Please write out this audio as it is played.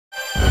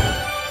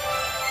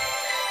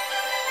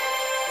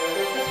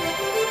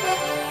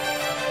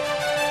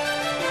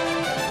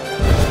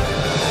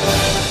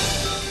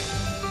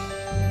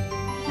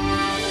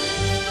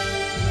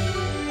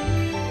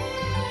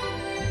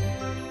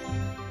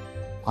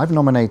I've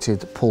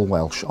nominated Paul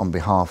Welsh on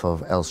behalf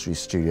of Elstree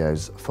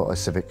Studios for a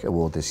Civic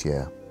Award this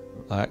year.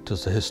 I act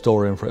as the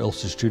historian for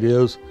Elstree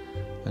Studios,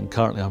 and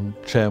currently I'm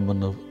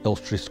chairman of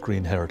Elstree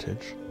Screen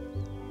Heritage.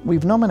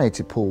 We've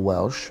nominated Paul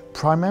Welsh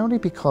primarily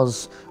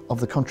because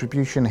of the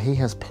contribution he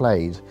has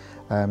played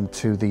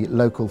to the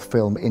local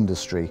film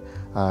industry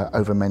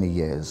over many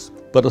years.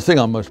 But the thing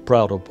I'm most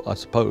proud of, I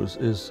suppose,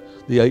 is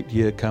the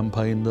 8-year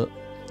campaign that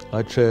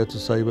I chaired to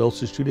save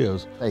Elstree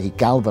Studios. He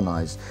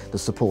galvanised the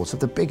support of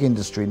the big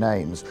industry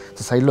names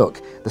to say,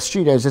 look, the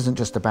studios isn't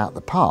just about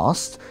the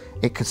past,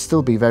 it could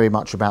still be very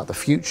much about the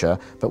future,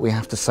 but we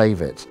have to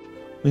save it.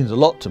 It means a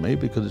lot to me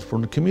because it's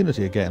from the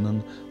community again,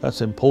 and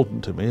that's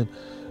important to me.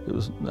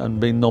 And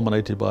being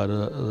nominated by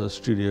the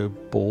studio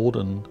board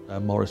and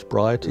Maurice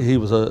Bright. He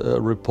was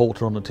a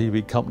reporter on a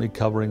TV company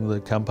covering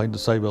the campaign to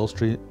save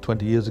Elstree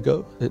 20 years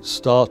ago. It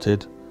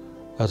started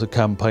as a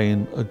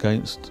campaign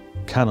against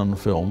Canon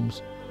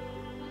films,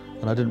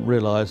 and I didn't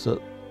realise that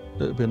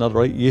it'd be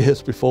another 8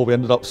 years before we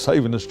ended up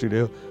saving the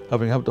studio,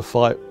 having had to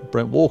fight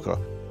Brent Walker.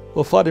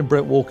 Well, fighting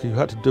Brent Walker, you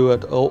had to do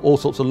it at all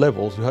sorts of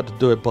levels. You had to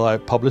do it by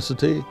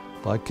publicity,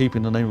 by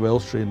keeping the name of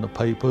Elstree in the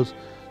papers.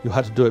 You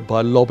had to do it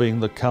by lobbying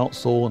the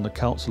council and the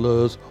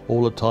councillors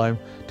all the time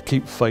to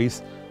keep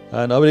faith.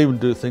 And I would even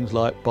do things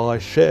like buy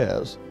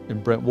shares in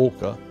Brent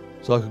Walker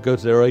so I could go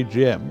to their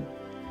AGM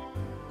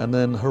and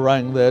then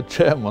harangue their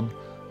chairman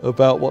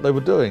about what they were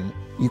doing.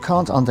 You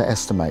can't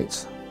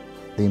underestimate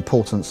the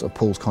importance of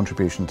Paul's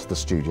contribution to the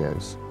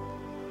studios.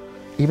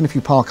 Even if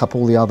you park up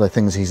all the other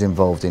things he's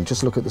involved in,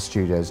 just look at the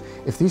studios.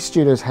 If these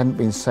studios hadn't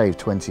been saved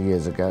 20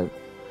 years ago,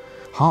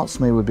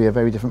 Hertsmere would be a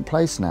very different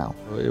place now.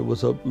 It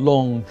was a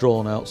long,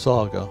 drawn-out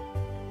saga,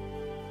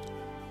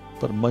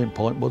 but the main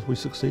point was we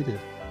succeeded.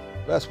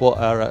 That's what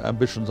our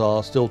ambitions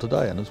are still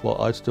today, and it's why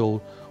I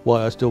still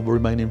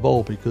remain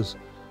involved, because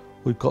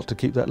we've got to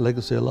keep that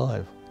legacy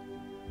alive.